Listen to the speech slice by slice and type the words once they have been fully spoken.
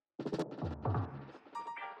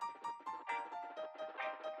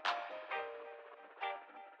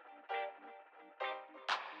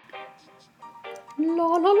La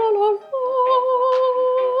la la la la.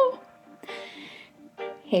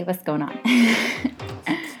 Hey, what's going on?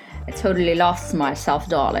 I totally lost myself,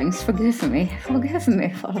 darlings. Forgive me.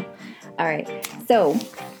 All right. So,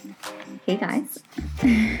 hey guys.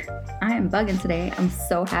 I am bugging today. I'm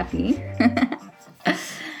so happy.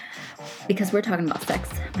 Because we're talking about sex,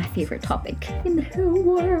 my favorite topic in the whole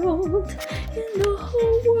world.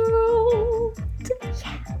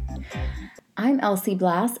 Yeah. I'm Elsie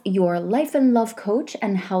Blass, your life and love coach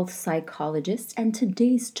and health psychologist, and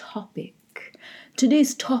today's topic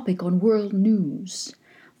on world news: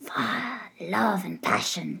 fire, love and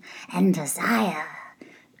passion and desire.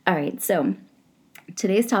 All right, so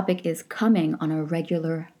today's topic is coming on a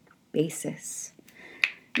regular basis.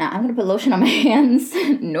 Now, I'm going to put lotion on my hands,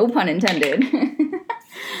 no pun intended.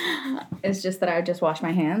 It's just that I just wash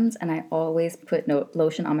my hands, and I always put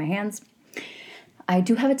lotion on my hands. I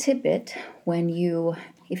do have a tidbit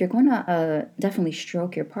if you're going to definitely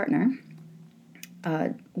stroke your partner,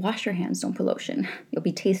 wash your hands, don't put lotion. You'll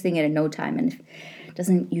be tasting it in no time, and it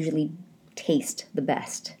doesn't usually taste the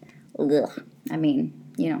best. Ugh. I mean,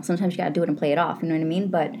 sometimes you got to do it and play it off, you know what I mean?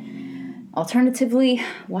 But alternatively,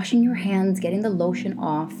 washing your hands, getting the lotion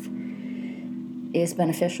off is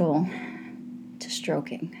beneficial to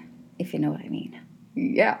stroking, if you know what I mean.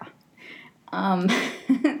 Yeah.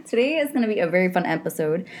 Today is going to be a very fun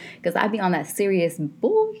episode because I be on that serious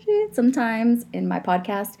bullshit sometimes in my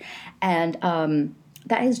podcast, and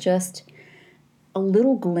that is just a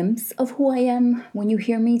little glimpse of who I am when you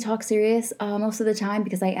hear me talk serious most of the time,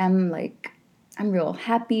 because I'm real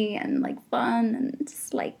happy and fun and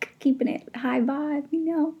just keeping it high vibe,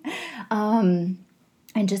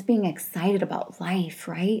 and just being excited about life,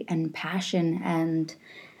 right? And passion. And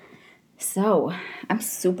so I'm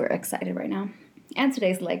super excited right now. And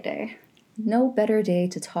today's leg day. No better day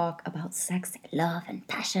to talk about sex, love, and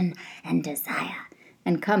passion and desire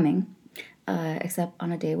and coming, except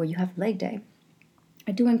on a day where you have leg day.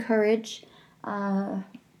 I do encourage the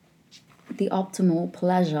optimal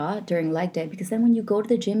pleasure during leg day, because then when you go to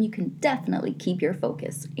the gym, you can definitely keep your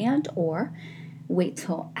focus and or wait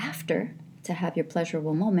till after to have your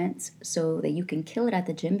pleasurable moments so that you can kill it at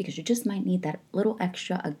the gym, because you just might need that little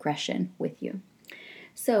extra aggression with you.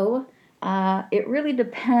 So it really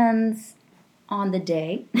depends on the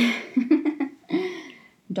day.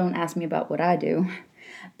 Don't ask me about what I do,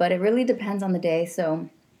 but it really depends on the day. So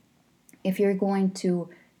if you're going to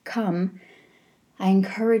come, I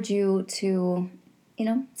encourage you to,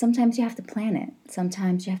 sometimes you have to plan it.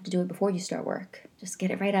 Sometimes you have to do it before you start work. Just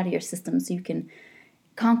get it right out of your system so you can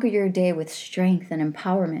conquer your day with strength and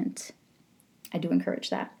empowerment. I do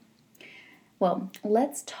encourage that. Well,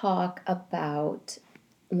 let's talk about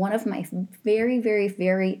one of my very, very,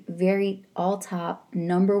 very, very all-top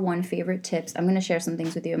number one favorite tips. I'm going to share some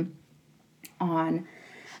things with you on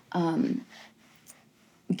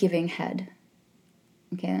giving head.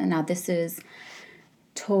 Okay, and now this is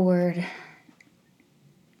toward...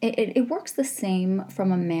 It works the same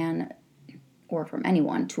from a man or from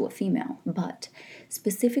anyone to a female, but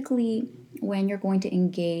specifically when you're going to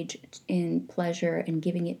engage in pleasure and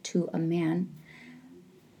giving it to a man,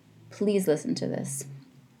 please listen to this.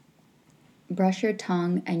 Brush your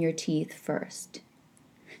tongue and your teeth first.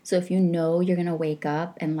 So if you know you're going to wake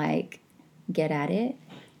up and get at it,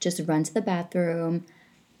 just run to the bathroom,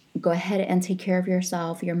 go ahead and take care of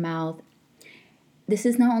yourself, your mouth. This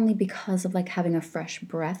is not only because of having a fresh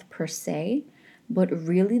breath per se, but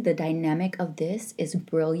really the dynamic of this is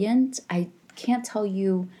brilliant. I can't tell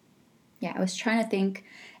you. I was trying to think,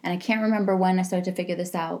 and I can't remember when I started to figure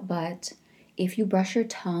this out, but if you brush your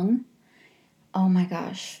tongue, oh my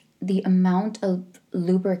gosh, the amount of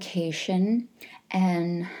lubrication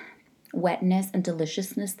and wetness and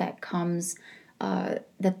deliciousness that comes, that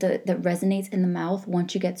resonates in the mouth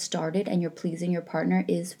once you get started and you're pleasing your partner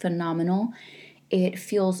is phenomenal. It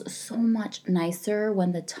feels so much nicer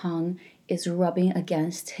when the tongue is rubbing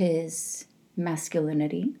against his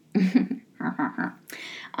masculinity.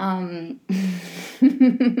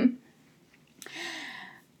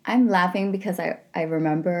 I'm laughing because I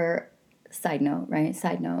remember, side note,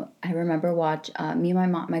 I remember me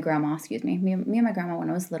and my grandma when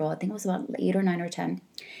I was little. I think it was about 8 or 9 or 10.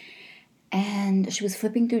 And she was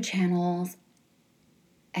flipping through channels,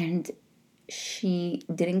 and she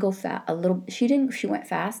didn't go fast. She went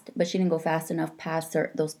fast, but she didn't go fast enough past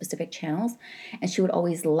those specific channels. And she would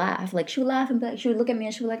always laugh. She would laugh and she would look at me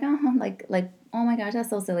and she would be oh my gosh, that's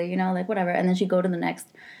so silly, whatever. And then she'd go to the next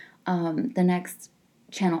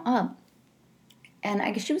channel up. And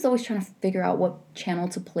I guess she was always trying to figure out what channel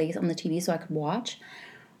to place on the TV so I could watch.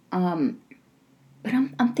 But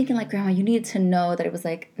I'm thinking like, Grandma, you needed to know that it was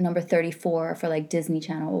like number 34 for like Disney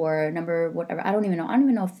Channel or number whatever. I don't even know. I don't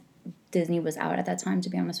even know if Disney was out at that time, to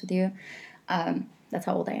be honest with you. That's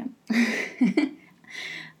how old I am.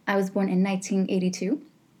 I was born in 1982.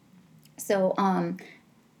 So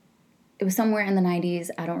it was somewhere in the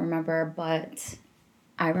 90s. I don't remember, but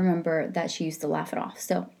I remember that she used to laugh it off.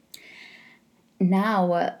 So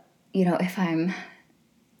now, if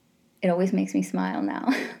it always makes me smile now.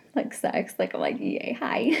 Like sex, like I'm like, yay,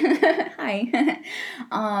 hi,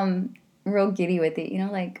 hi. Real giddy with it,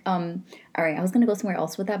 all right, I was gonna go somewhere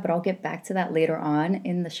else with that, but I'll get back to that later on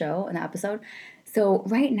in the show, in the episode. So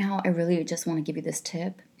right now, I really just want to give you this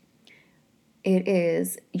tip. It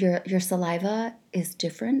is your saliva is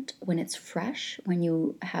different when it's fresh, when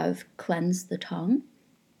you have cleansed the tongue.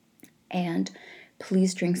 And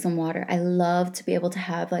please drink some water. I love to be able to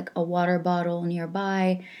have like a water bottle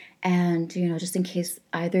nearby, and just in case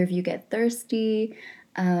either of you get thirsty.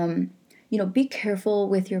 Be careful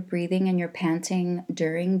with your breathing and your panting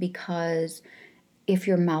during, because if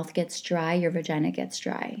your mouth gets dry, your vagina gets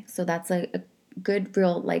dry. So that's a good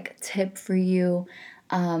real like tip for you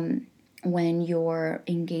when you're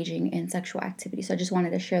engaging in sexual activity. So I just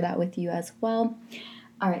wanted to share that with you as well.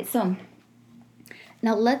 All right, so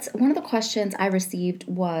now one of the questions I received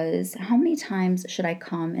was, how many times should I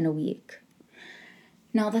come in a week?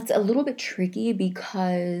 Now that's a little bit tricky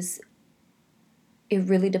because it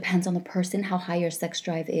really depends on the person, how high your sex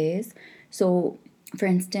drive is. So for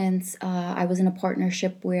instance, I was in a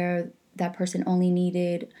partnership where that person only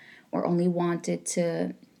needed or only wanted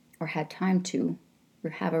to, or had time to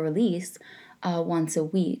have a release once a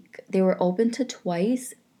week. They were open to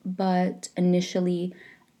twice, but initially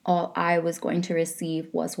all I was going to receive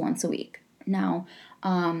was once a week. Now,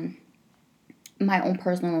 my own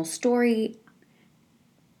personal story,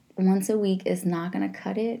 once a week is not going to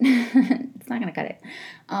cut it. It's not going to cut it.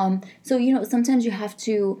 So, sometimes you have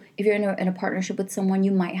to, if you're in a partnership with someone,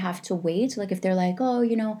 you might have to wait. Like if they're like, oh,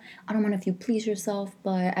 I don't mind if you please yourself,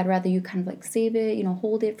 but I'd rather you kind of like save it,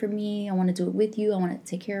 hold it for me. I want to do it with you. I want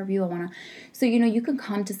to take care of you. So, you can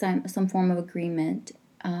come to some form of agreement.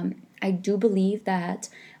 I do believe that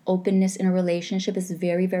openness in a relationship is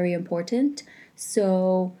very, very important.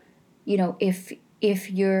 So,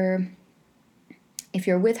 if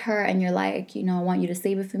you're with her and you're like, I want you to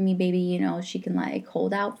save it for me, baby, she can like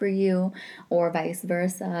hold out for you, or vice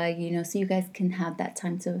versa, so you guys can have that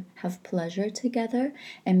time to have pleasure together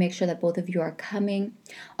and make sure that both of you are coming.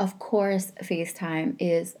 Of course, FaceTime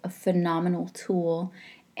is a phenomenal tool,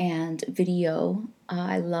 and video.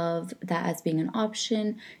 I love that as being an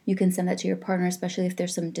option. You can send that to your partner, especially if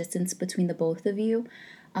there's some distance between the both of you.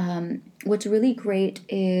 What's really great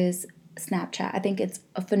is Snapchat. I think it's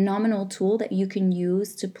a phenomenal tool that you can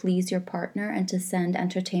use to please your partner and to send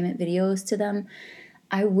entertainment videos to them.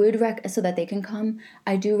 I would so that they can come.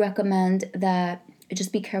 I do recommend that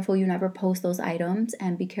just be careful you never post those items,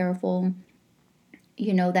 and be careful,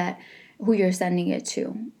 that who you're sending it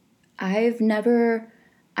to. I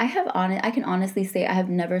can honestly say I have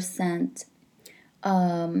never sent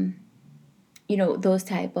those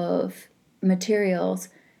type of materials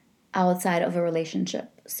outside of a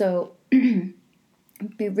relationship. So be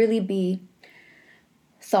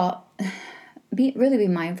thought be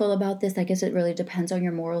mindful about this. I guess it really depends on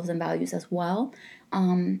your morals and values as well,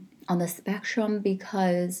 on the spectrum,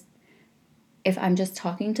 because if I'm just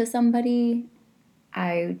talking to somebody,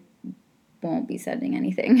 I won't be sending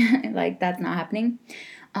anything. Like that's not happening.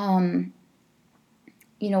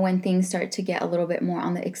 When things start to get a little bit more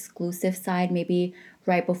on the exclusive side, maybe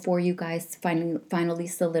right before you guys finally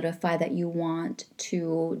solidify that you want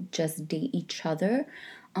to just date each other,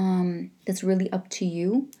 that's really up to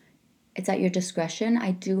you. It's at your discretion.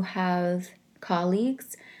 I do have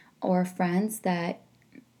colleagues or friends that,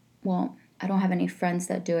 well, I don't have any friends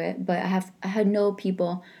that do it, but I had know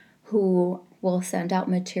people who will send out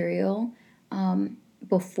material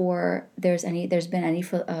before there's been any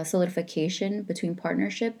solidification between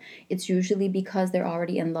partnership. It's usually because they're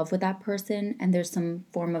already in love with that person and there's some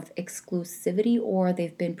form of exclusivity, or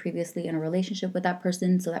they've been previously in a relationship with that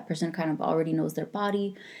person, so that person kind of already knows their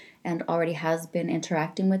body and already has been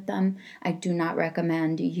interacting with them. I do not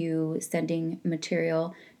recommend you sending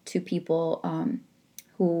material to people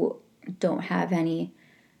who don't have any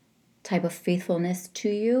type of faithfulness to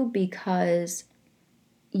you, because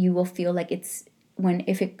you will feel like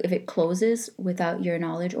if it closes without your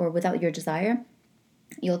knowledge or without your desire,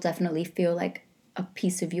 you'll definitely feel like a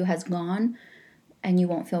piece of you has gone, and you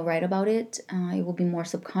won't feel right about it. It will be more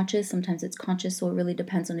subconscious. Sometimes it's conscious, so it really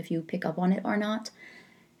depends on if you pick up on it or not.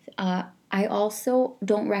 I also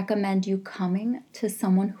don't recommend you coming to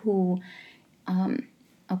someone who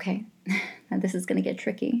Okay, now this is going to get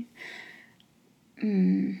tricky.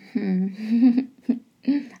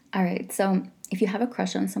 All right, so if you have a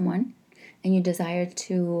crush on someone and you desire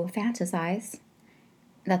to fantasize,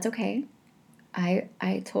 that's okay. I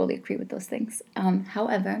totally agree with those things.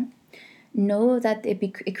 However, know that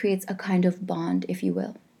it creates a kind of bond, if you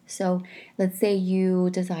will. So let's say you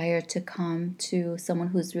desire to come to someone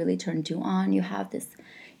who's really turned you on. You have this,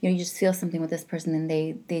 you just feel something with this person, and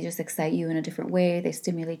they just excite you in a different way. They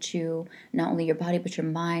stimulate you, not only your body but your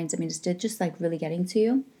mind. I mean, just like really getting to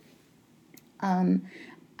you.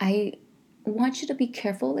 I want you to be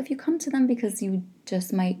careful if you come to them, because you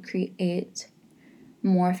just might create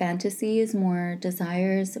more fantasies, more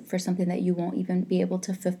desires for something that you won't even be able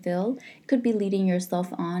to fulfill. It could be leading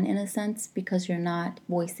yourself on in a sense, because you're not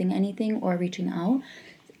voicing anything or reaching out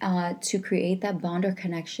to create that bond or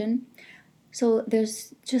connection. So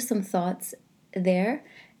there's just some thoughts there.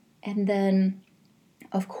 And then,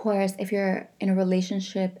 of course, if you're in a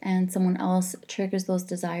relationship and someone else triggers those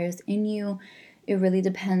desires in you, it really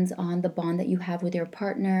depends on the bond that you have with your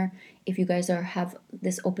partner. If you guys have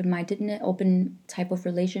this open-mindedness, open type of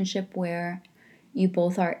relationship where you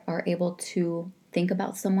both are able to think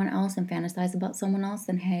about someone else and fantasize about someone else,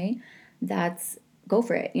 then hey, that's go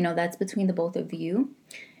for it. That's between the both of you.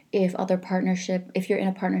 If you're in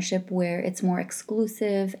a partnership where it's more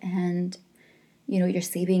exclusive and you're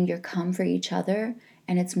saving your cum for each other,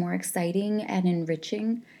 and it's more exciting and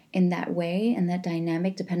enriching in that way, and that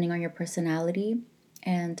dynamic, depending on your personality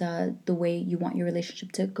and the way you want your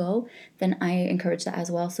relationship to go, then I encourage that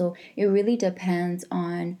as well. So it really depends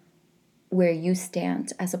on where you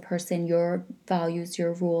stand as a person, your values,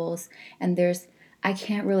 your rules, and I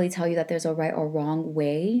can't really tell you that there's a right or wrong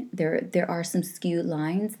way. There are some skewed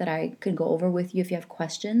lines that I could go over with you if you have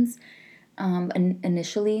questions.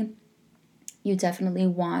 Initially, you definitely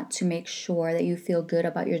want to make sure that you feel good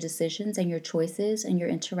about your decisions and your choices and your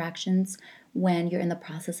interactions when you're in the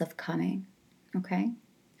process of coming. Okay?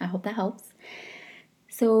 I hope that helps.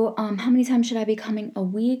 So, how many times should I be coming a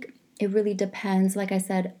week? It really depends. Like I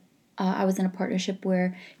said, I was in a partnership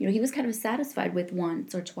where, he was kind of satisfied with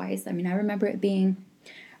once or twice. I mean, I remember it being,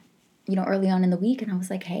 early on in the week, and I was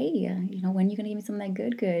like, hey, when are you going to give me something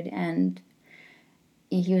that good? And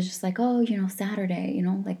he was just like, oh, Saturday,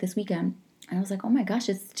 like this weekend. And I was like, oh my gosh,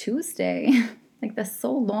 it's Tuesday. Like, that's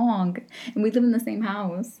so long. And we live in the same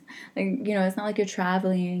house. Like, it's not like you're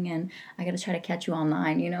traveling and I got to try to catch you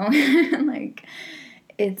online, Like,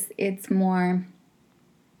 it's more,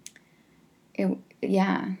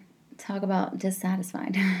 yeah, talk about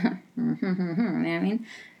dissatisfied. You know what I mean?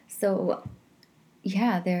 So,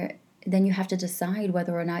 yeah, then you have to decide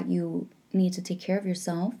whether or not you need to take care of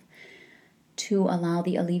yourself to allow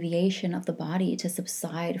the alleviation of the body to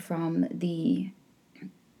subside from the,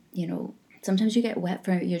 sometimes you get wet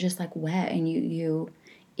you're just like wet, and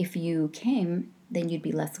if you came, then you'd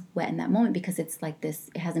be less wet in that moment, because it's like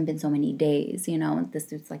this, it hasn't been so many days,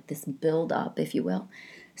 it's like this build up, if you will.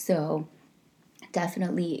 So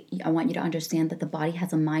definitely, I want you to understand that the body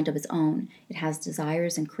has a mind of its own. It has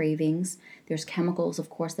desires and cravings. There's chemicals, of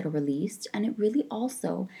course, that are released. And it really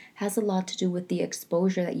also has a lot to do with the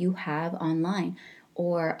exposure that you have online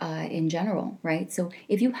or in general, right? So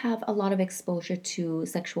if you have a lot of exposure to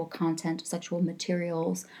sexual content, sexual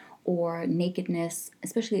materials, or nakedness,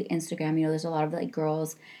 especially Instagram, there's a lot of like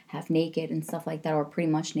girls half naked and stuff like that, or pretty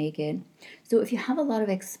much naked. So if you have a lot of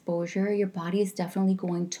exposure, your body is definitely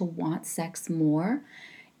going to want sex more.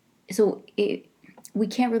 So we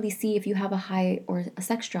can't really see if you have a high or a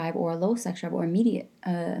sex drive or a low sex drive or a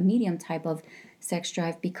medium type of sex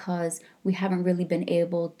drive, because we haven't really been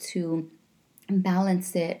able to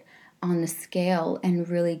balance it on the scale and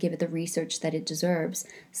really give it the research that it deserves,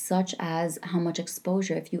 such as how much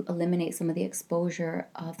exposure. If you eliminate some of the exposure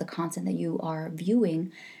of the content that you are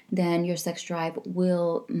viewing, then your sex drive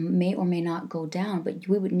may or may not go down, but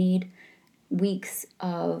we would need weeks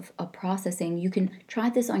of processing. You can try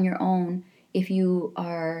this on your own if you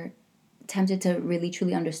are tempted to really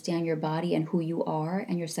truly understand your body and who you are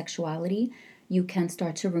and your sexuality. You can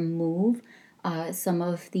start to remove some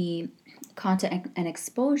of the content and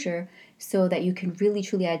exposure, so that you can really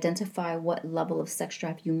truly identify what level of sex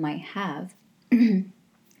drive you might have.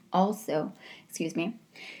 Also, excuse me,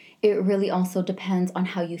 it really also depends on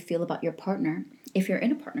how you feel about your partner if you're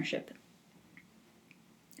in a partnership.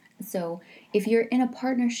 So if you're in a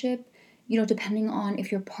partnership, depending on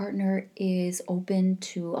if your partner is open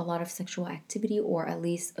to a lot of sexual activity, or at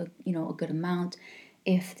least a good amount,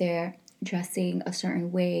 if they're dressing a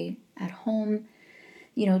certain way at home,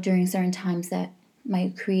 during certain times that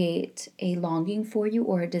might create a longing for you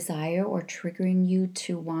or a desire or triggering you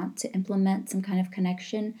to want to implement some kind of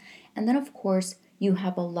connection. And then, of course, you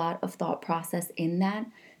have a lot of thought process in that.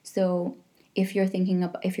 So, if you're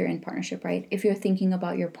in partnership, right? If you're thinking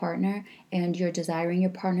about your partner and you're desiring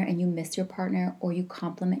your partner and you miss your partner or you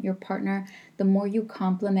compliment your partner, the more you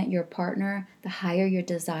compliment your partner, the higher your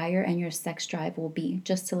desire and your sex drive will be.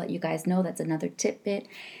 Just to let you guys know, that's another tidbit.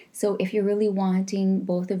 So if you're really wanting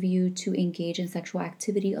both of you to engage in sexual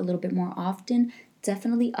activity a little bit more often,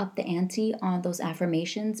 definitely up the ante on those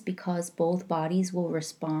affirmations, because both bodies will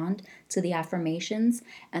respond to the affirmations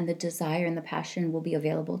and the desire and the passion will be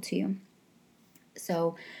available to you.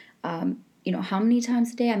 So, how many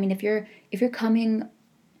times a day? I mean, if you're coming,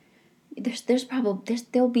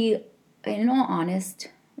 there'll be, in all honest,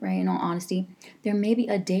 right? In all honesty, there may be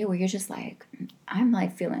a day where you're just like, I'm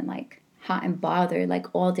like feeling like hot and bothered like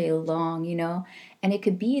all day long, and it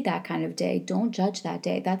could be that kind of day. Don't judge that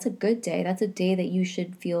day. That's a good day. That's a day that you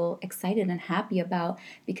should feel excited and happy about,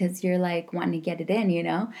 because you're like wanting to get it in.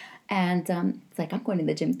 And it's like, I'm going to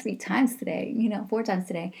the gym 3 times today, 4 times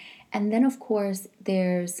today. And then, of course,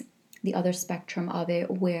 there's the other spectrum of it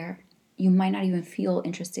where you might not even feel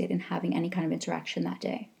interested in having any kind of interaction that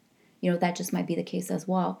day. That just might be the case as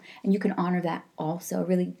well. And you can honor that also. It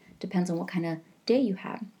really depends on what kind of day you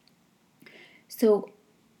have. So,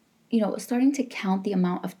 starting to count the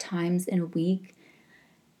amount of times in a week,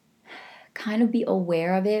 kind of be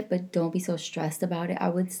aware of it, but don't be so stressed about it, I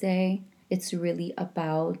would say. It's really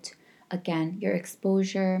about, again, your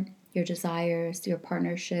exposure, your desires, your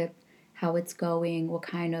partnership, how it's going, what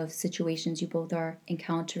kind of situations you both are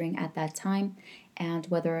encountering at that time, and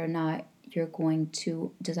whether or not you're going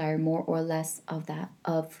to desire more or less of that,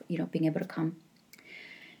 of, being able to come.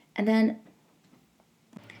 And then,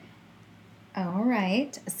 all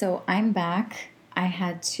right, so I'm back. I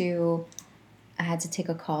had to take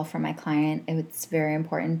a call from my client. It's very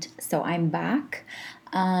important. So I'm back.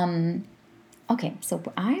 Okay, so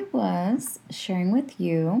I was sharing with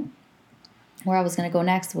you, where I was going to go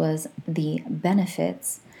next was the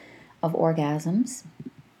benefits of orgasms.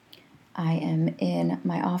 I am in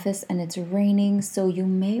my office and it's raining, so you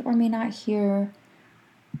may or may not hear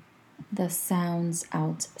the sounds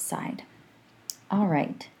outside. All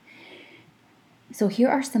right. So here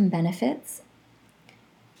are some benefits.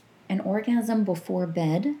 An orgasm before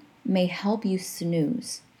bed may help you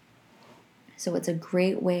snooze. So it's a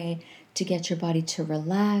great way to get your body to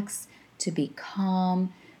relax, to be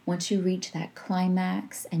calm. Once you reach that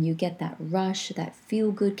climax and you get that rush, that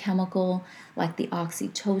feel-good chemical like the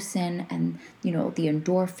oxytocin and, the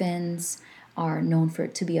endorphins are known for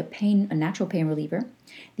it to be a natural pain reliever.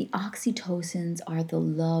 The oxytocins are the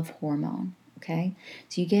love hormone. Okay,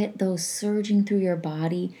 so you get those surging through your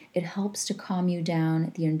body. It helps to calm you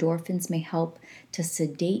down. The endorphins may help to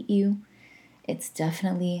sedate you. It's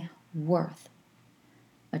definitely worth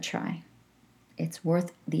a try. It's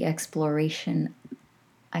worth the exploration,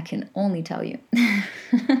 I can only tell you.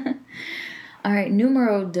 All right,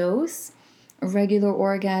 numero dos, regular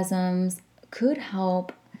orgasms could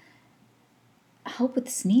help with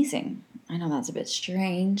sneezing. I know that's a bit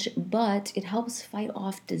strange, but it helps fight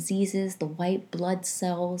off diseases. The white blood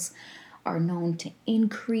cells are known to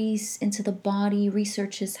increase into the body.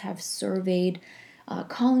 Researchers have surveyed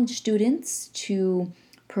college students to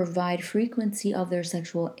provide frequency of their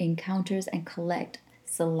sexual encounters and collect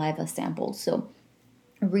saliva samples. So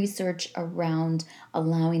research around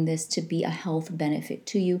allowing this to be a health benefit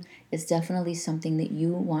to you is definitely something that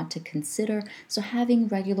you want to consider. So having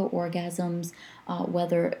regular orgasms,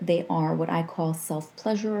 whether they are what I call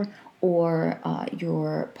self-pleasure or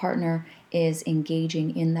your partner is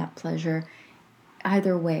engaging in that pleasure,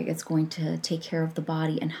 either way, it's going to take care of the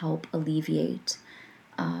body and help alleviate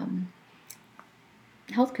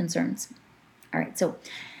health concerns. All right, so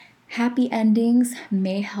happy endings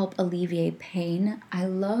may help alleviate pain. I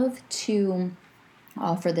love to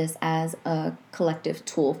offer this as a collective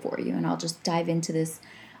tool for you, and I'll just dive into this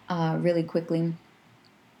really quickly.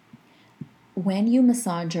 When you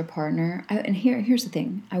massage your partner, here's the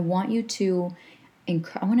thing. I want to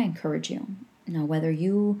encourage you. Now, whether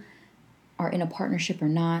you are in a partnership or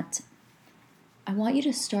not, I want you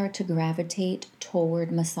to start to gravitate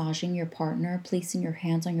toward massaging your partner, placing your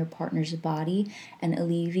hands on your partner's body and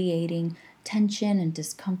alleviating tension and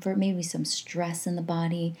discomfort, maybe some stress in the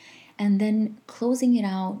body, and then closing it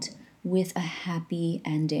out with a happy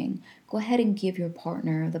ending. Go ahead and give your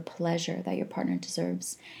partner the pleasure that your partner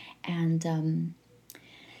deserves, and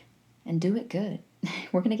do it good.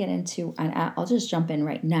 We're gonna get into, and I'll just jump in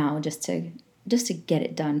right now just to get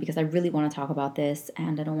it done, because I really want to talk about this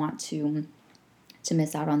and I don't want to to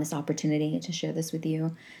miss out on this opportunity to share this with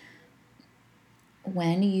you.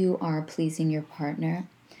 When you are pleasing your partner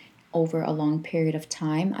over a long period of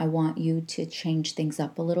time, I want you to change things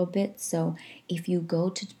up a little bit. So if you go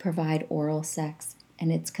to provide oral sex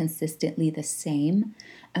and it's consistently the same,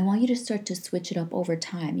 I want you to start to switch it up over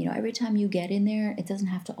time. Every time you get in there, it doesn't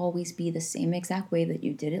have to always be the same exact way that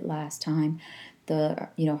you did it last time.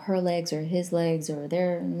 Her legs or his legs or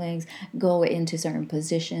their legs go into certain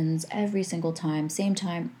positions every single time, same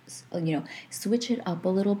time. Switch it up a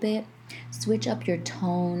little bit, switch up your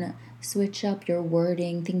tone, switch up your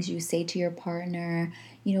wording, things you say to your partner.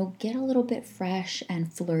 Get a little bit fresh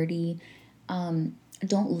and flirty.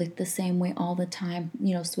 Don't lick the same way all the time.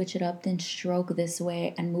 Switch it up, then stroke this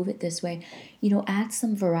way and move it this way. Add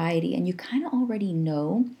some variety, and you kind of already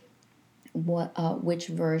know which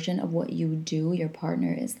version of what you do your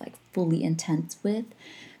partner is like fully intense with.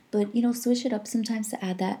 But switch it up sometimes to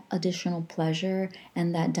add that additional pleasure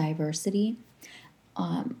and that diversity.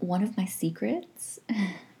 One of my secrets,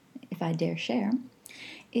 if I dare share,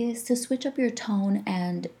 is to switch up your tone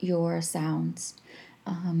and your sounds.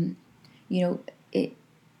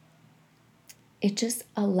 It just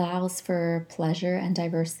allows for pleasure and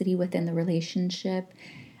diversity within the relationship.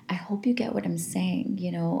 I hope you get what I'm saying.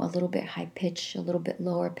 A little bit high pitch, a little bit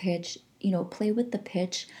lower pitch. Play with the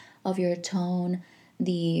pitch of your tone,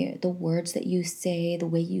 the words that you say, the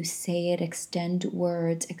way you say it. Extend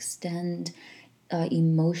words, extend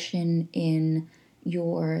emotion in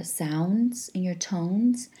your sounds, in your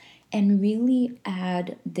tones, and really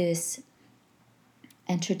add this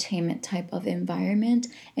entertainment type of environment.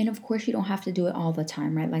 And of course, you don't have to do it all the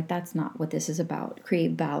time, right? Like, that's not what this is about.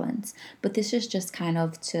 Create balance. But this is just kind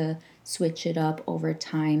of to switch it up over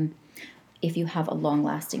time. If you have a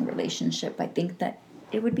long-lasting relationship, I think that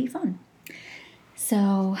it would be fun.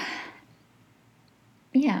 So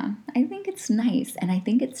yeah, I think it's nice. And I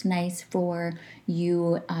think it's nice for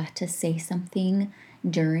you to say something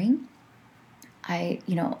during.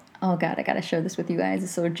 Oh God, I gotta share this with you guys.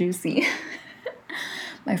 It's so juicy.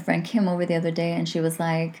 My friend came over the other day and she was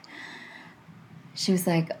like,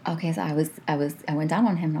 okay, so I went down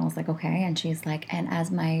on him and I was like, okay. And she's like, and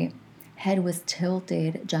as my head was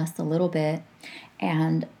tilted just a little bit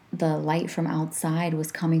and the light from outside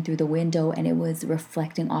was coming through the window and it was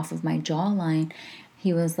reflecting off of my jawline,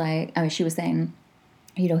 she was saying,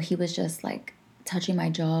 he was just like touching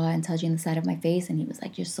my jaw and touching the side of my face. And he was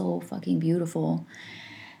like, you're so fucking beautiful.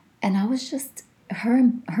 And I was just, her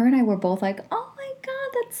and I were both like, oh my God,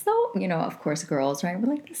 that's so, of course, girls, right?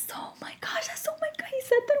 We're like, oh my gosh, oh my God, he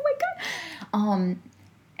said that, oh my God.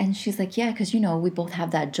 And she's like, yeah, because, we both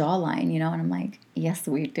have that jawline, and I'm like, yes,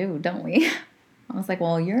 we do, don't we? I was like,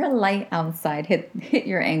 well, your light outside hit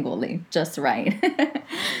your angle just right.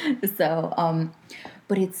 So,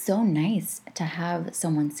 but it's so nice to have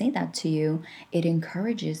someone say that to you. It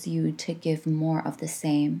encourages you to give more of the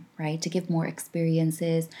same, right? To give more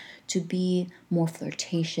experiences, to be more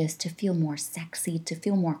flirtatious, to feel more sexy, to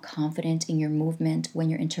feel more confident in your movement when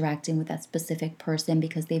you're interacting with that specific person,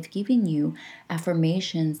 because they've given you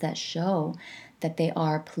affirmations that show that they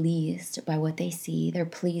are pleased by what they see. They're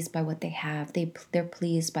pleased by what they have. They're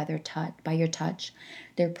pleased by by your touch.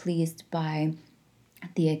 They're pleased by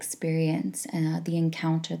the experience and the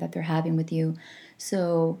encounter that they're having with you,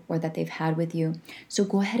 or that they've had with you. So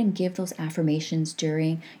go ahead and give those affirmations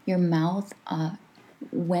during your mouth.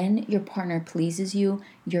 When your partner pleases you,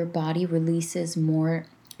 your body releases more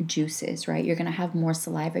juices, right? You're going to have more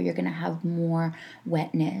saliva, you're going to have more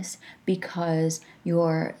wetness, because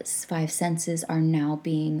your five senses are now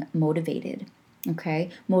being motivated. Okay,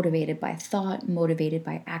 motivated by thought, motivated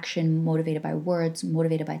by action, motivated by words,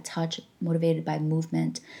 motivated by touch, motivated by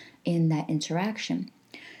movement in that interaction.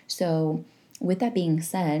 So with that being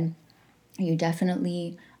said, you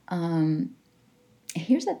definitely,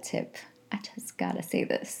 here's a tip. I just gotta say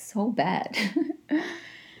this so bad.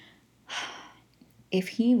 If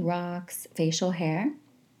he rocks facial hair,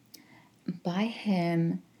 buy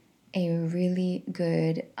him a really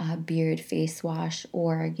good beard face wash,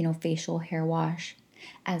 or facial hair wash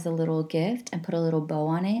as a little gift, and put a little bow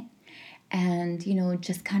on it, and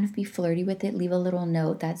just kind of be flirty with it. Leave a little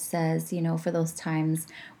note that says, for those times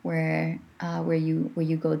where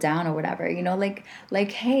you go down or whatever,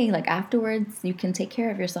 like hey, like afterwards you can take care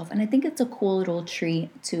of yourself. And I think it's a cool little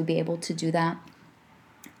treat to be able to do that.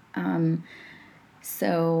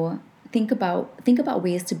 So think about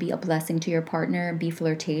ways to be a blessing to your partner. Be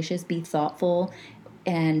flirtatious, be thoughtful,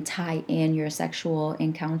 and tie in your sexual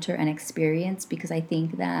encounter and experience, because I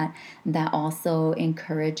think that also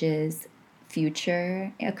encourages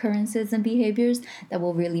future occurrences and behaviors that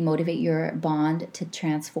will really motivate your bond to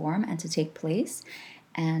transform and to take place.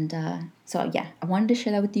 And so, yeah, I wanted to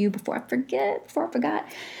share that with you before I forgot.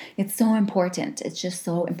 It's so important. It's just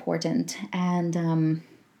so important. And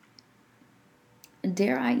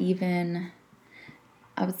dare I even,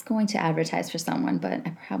 I was going to advertise for someone, but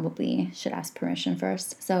I probably should ask permission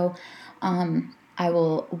first. So I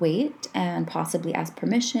will wait and possibly ask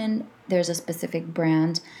permission. There's a specific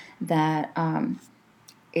brand that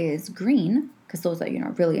is green, because those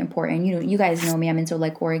are, really important. You guys know me, I'm into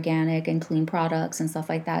like organic and clean products and stuff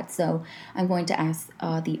like that. So I'm going to ask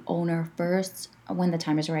the owner first when the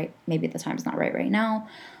time is right. Maybe the time is not right now.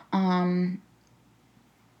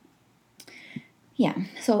 Yeah.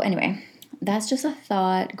 So anyway, that's just a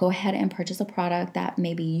thought. Go ahead and purchase a product that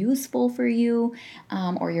may be useful for you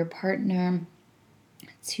or your partner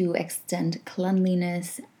to extend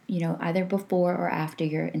cleanliness, either before or after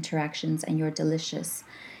your interactions and your delicious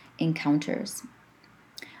encounters.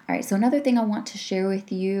 All right, so another thing I want to share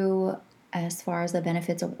with you as far as the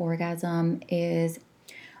benefits of orgasm is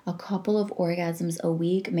a couple of orgasms a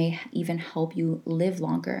week may even help you live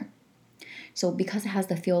longer. So because it has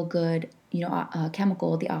the feel good,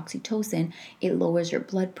 chemical, the oxytocin, it lowers your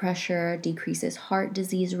blood pressure, decreases heart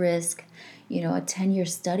disease risk. A 10-year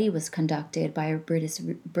study was conducted by a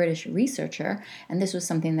British researcher, and this was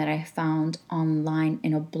something that I found online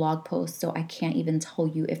in a blog post. So I can't even tell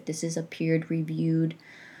you if this is a peer-reviewed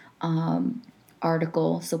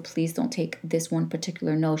article. So please don't take this one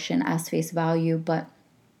particular notion as face value, but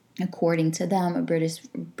according to them, a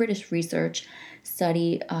British research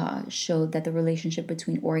study showed that the relationship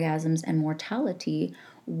between orgasms and mortality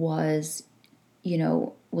was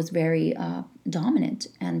very dominant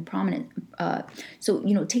and prominent. So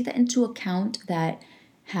take that into account, that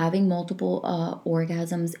having multiple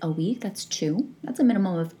orgasms a week, that's a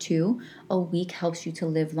minimum of 2 a week, helps you to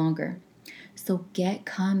live longer. So get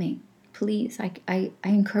coming, please. I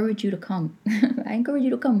encourage you to come. I encourage you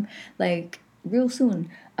to come, like, real soon.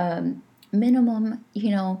 Minimum,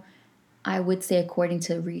 I would say according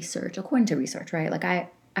to research, right? Like I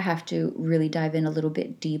have to really dive in a little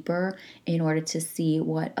bit deeper in order to see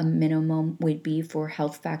what a minimum would be for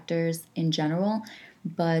health factors in general.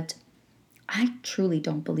 But I truly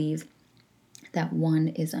don't believe that 1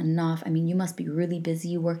 is enough. I mean, you must be really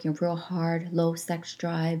busy, working real hard, low sex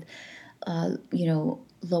drive,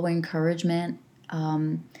 low encouragement,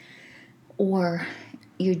 or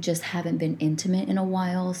you just haven't been intimate in a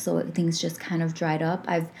while, so things just kind of dried up.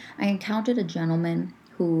 I encountered a gentleman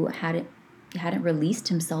who hadn't released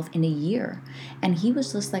himself in a year, and he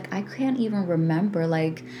was just like, I can't even remember,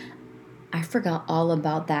 like, I forgot all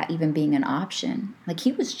about that even being an option. Like,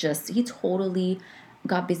 he totally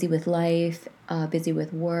got busy with life, busy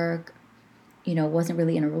with work, wasn't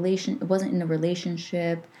in a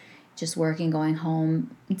relationship, just working, going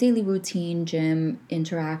home, daily routine, gym,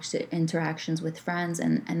 interactions with friends,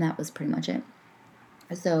 and that was pretty much it.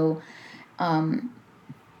 So don't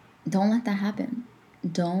let that happen.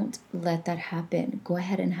 Don't let that happen. Go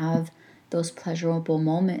ahead and have those pleasurable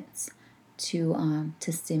moments to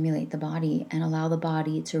stimulate the body and allow the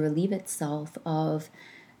body to relieve itself of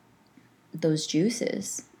those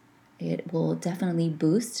juices. It will definitely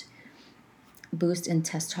boost in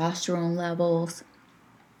testosterone levels.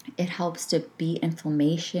 It helps to beat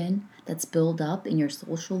inflammation that's built up in your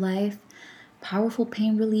social life. Powerful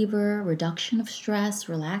pain reliever, reduction of stress,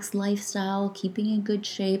 relaxed lifestyle, keeping in good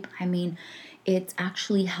shape. I mean, it's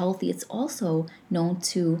actually healthy. It's also known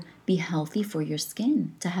to be healthy for your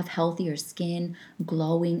skin, to have healthier skin,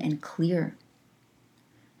 glowing and clear.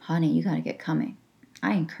 Honey, you got to get coming.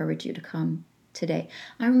 I encourage you to come today.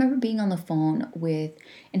 I remember being on the phone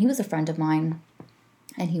and he was a friend of mine,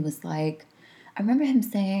 and he was like, I remember him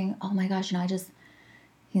saying, oh my gosh,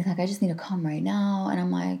 he's like, I just need to come right now. And I'm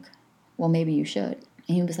like, well, maybe you should.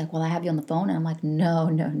 And he was like, well, I have you on the phone. And I'm like, no.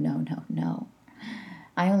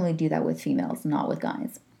 I only do that with females, not with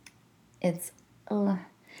guys. It's, I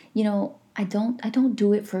don't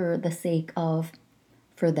do it for the sake of,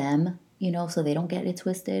 for them, so they don't get it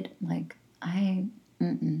twisted. Like,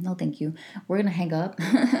 no, thank you. We're going to hang up.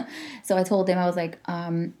 So I told him, I was like,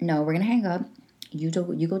 no, we're going to hang up. You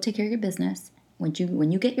go take care of your business.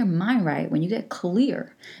 When you get your mind right, when you get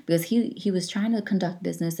clear, because he was trying to conduct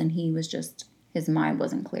business and his mind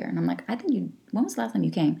wasn't clear. And I'm like, when was the last time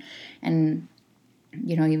you came? And,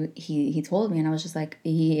 he told me, and I was just like,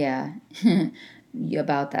 yeah,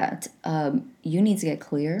 about that. You need to get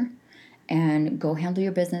clear and go handle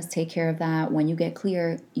your business, take care of that. When you get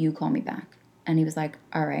clear, you call me back. And he was like,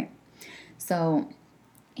 all right. So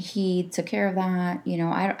he took care of that.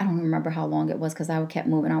 I don't remember how long it was because I kept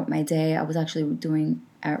moving out with my day. I was actually doing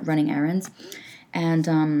running errands, and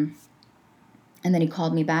and then he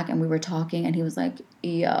called me back and we were talking and he was like,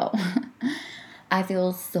 "Yo, I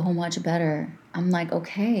feel so much better." I'm like,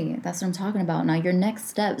 "Okay, that's what I'm talking about. Now your next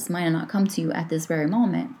steps might not come to you at this very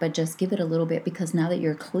moment, but just give it a little bit, because now that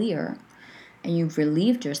you're clear and you've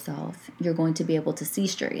relieved yourself, you're going to be able to see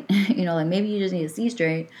straight." Like maybe you just need to see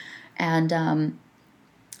straight. And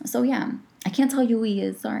so yeah, I can't tell you who he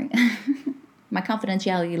is. Sorry. My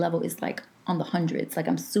confidentiality level is like on the hundreds. Like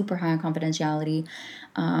I'm super high on confidentiality,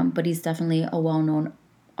 but he's definitely a well-known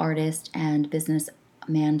artist and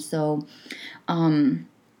businessman. So,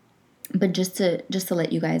 but just to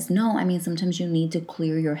let you guys know, I mean, sometimes you need to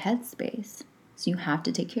clear your headspace. So you have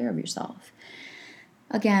to take care of yourself.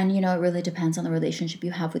 Again, it really depends on the relationship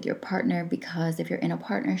you have with your partner, because if you're in a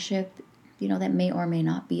partnership, that may or may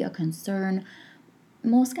not be a concern.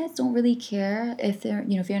 Most guys don't really care if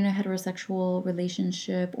if you're in a heterosexual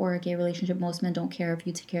relationship or a gay relationship. Most men don't care if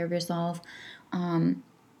you take care of yourself.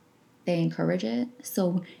 They encourage it.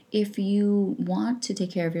 So if you want to take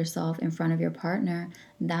care of yourself in front of your partner,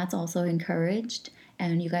 that's also encouraged.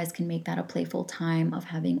 And you guys can make that a playful time of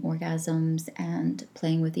having orgasms and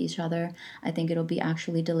playing with each other. I think it'll be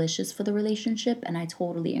actually delicious for the relationship, and I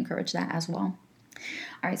totally encourage that as well.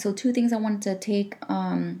 All right, so two things I wanted to take.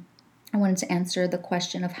 I wanted to answer the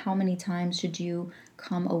question of how many times should you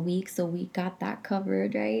come a week. So we got that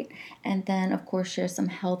covered, right? And then, of course, share some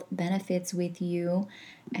health benefits with you.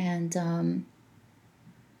 And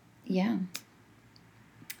yeah.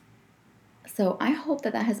 So I hope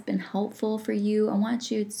that has been helpful for you. I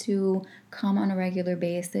want you to come on a regular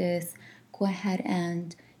basis. Go ahead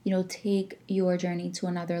and, take your journey to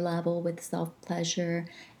another level with self-pleasure.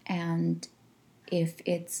 And if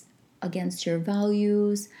it's against your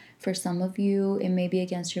values, for some of you, it may be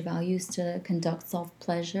against your values to conduct self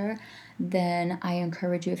pleasure, then I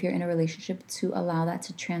encourage you, if you're in a relationship, to allow that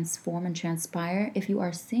to transform and transpire. If you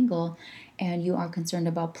are single and you are concerned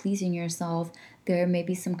about pleasing yourself, there may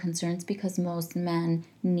be some concerns, because most men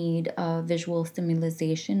need visual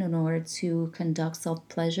stimulation in order to conduct self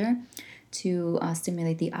pleasure, to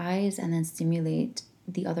stimulate the eyes and then stimulate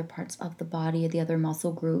the other parts of the body, the other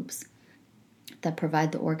muscle groups that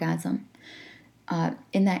provide the orgasm.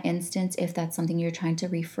 In that instance, if that's something you're trying to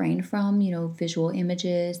refrain from, visual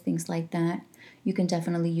images, things like that, you can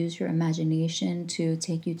definitely use your imagination to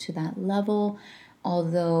take you to that level.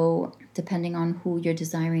 Although, depending on who you're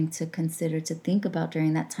desiring to consider to think about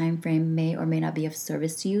during that time frame may or may not be of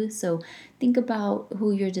service to you. So think about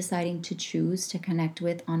who you're deciding to choose to connect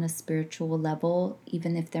with on a spiritual level,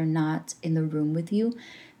 even if they're not in the room with you,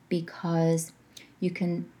 because you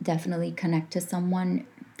can definitely connect to someone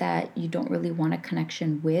that you don't really want a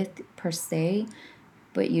connection with per se,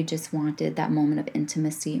 but you just wanted that moment of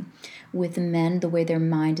intimacy. With men, the way their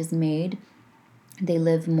mind is made, they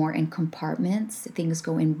live more in compartments. Things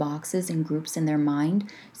go in boxes and groups in their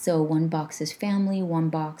mind. So one box is family, one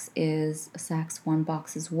box is sex, one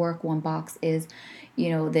box is work, one box is,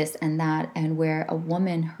 this and that. And where a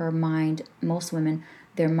woman, her mind, most women,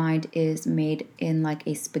 their mind is made in like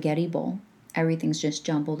a spaghetti bowl. Everything's just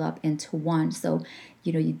jumbled up into one. So,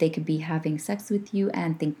 they could be having sex with you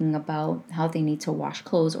and thinking about how they need to wash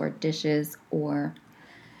clothes or dishes, or,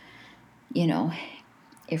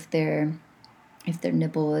 if their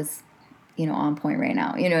nipple is, on point right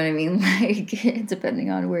now. You know what I mean? Like, depending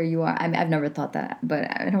on where you are. I mean, I've never thought that, but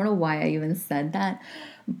I don't know why I even said that.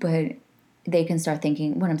 But they can start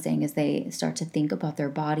thinking, what I'm saying is they start to think about their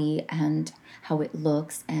body and how it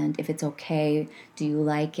looks, and if it's okay. Do you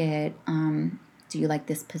like it? Do you like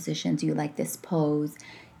this position? Do you like this pose?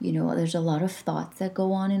 There's a lot of thoughts that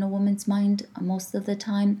go on in a woman's mind most of the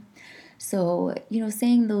time. So,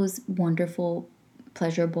 saying those wonderful,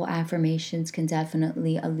 pleasurable affirmations can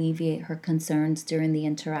definitely alleviate her concerns during the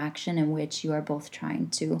interaction in which you are both trying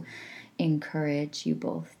to encourage you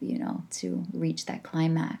both, to reach that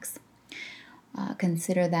climax.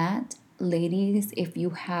 Consider that. Ladies, if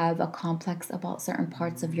you have a complex about certain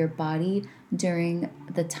parts of your body during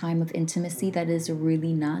the time of intimacy, that is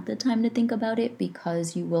really not the time to think about it,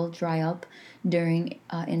 because you will dry up during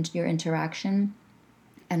your interaction.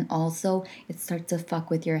 And also, it starts to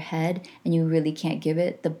fuck with your head, and you really can't give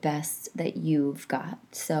it the best that you've got.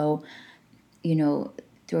 So,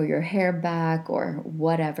 throw your hair back or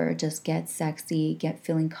whatever. Just get sexy, get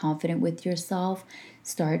feeling confident with yourself.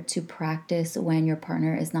 Start to practice when your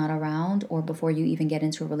partner is not around, or before you even get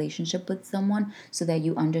into a relationship with someone, so that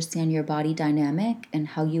you understand your body dynamic and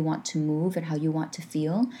how you want to move and how you want to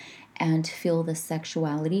feel the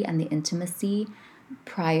sexuality and the intimacy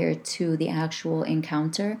prior to the actual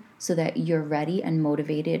encounter so that you're ready and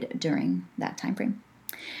motivated during that time frame.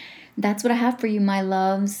 That's what I have for you, my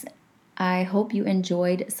loves. I hope you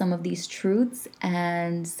enjoyed some of these truths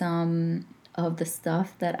and some of the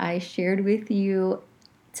stuff that I shared with you.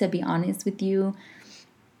 To be honest with you,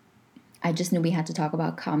 I just knew we had to talk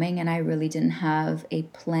about Cumming, and I really didn't have a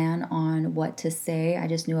plan on what to say. I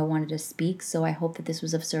just knew I wanted to speak, so I hope that this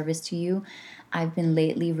was of service to you. I've been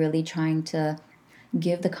lately really trying to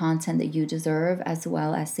give the content that you deserve, as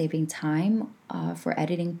well as saving time for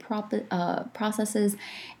editing processes,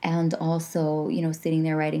 and also, sitting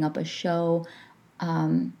there writing up a show.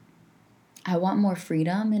 I want more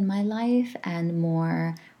freedom in my life and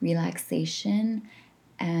more relaxation,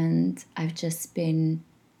 and I've just been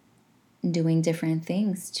doing different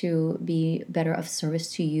things to be better of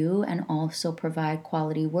service to you and also provide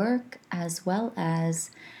quality work, as well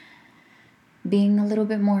as being a little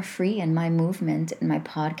bit more free in my movement, in my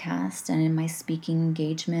podcast, and in my speaking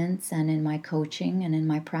engagements, and in my coaching, and in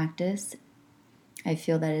my practice. I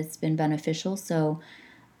feel that it's been beneficial. So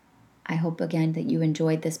I hope again that you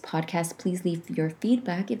enjoyed this podcast. Please leave your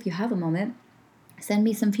feedback if you have a moment. Send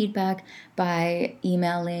me some feedback by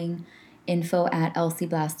emailing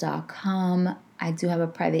info@lcblast.com. I do have a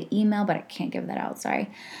private email, but I can't give that out,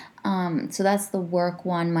 sorry. So that's the work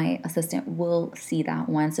one. My assistant will see that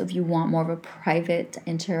one. So if you want more of a private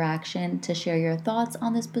interaction to share your thoughts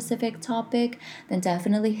on this specific topic, then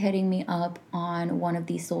definitely hitting me up on one of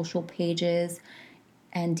these social pages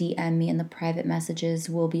and DM me in the private messages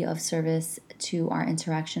will be of service to our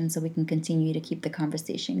interaction, so we can continue to keep the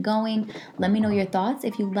conversation going. Let me know your thoughts.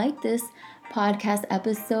 If you like this podcast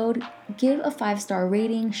episode, give a 5-star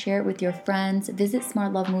rating, share it with your friends, visit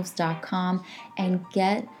smartlovemoves.com and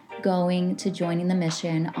get going to joining the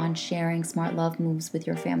mission on sharing smart love moves with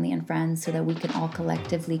your family and friends, so that we can all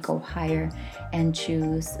collectively go higher and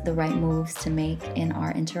choose the right moves to make in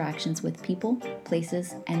our interactions with people,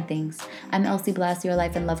 places, and things. I'm Elsie Blas, your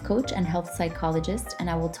life and love coach and health psychologist, and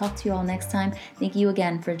I will talk to you all next time. Thank you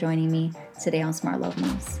again for joining me today on Smart Love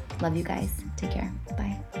Moves. Love you guys. Take care.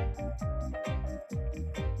 Bye.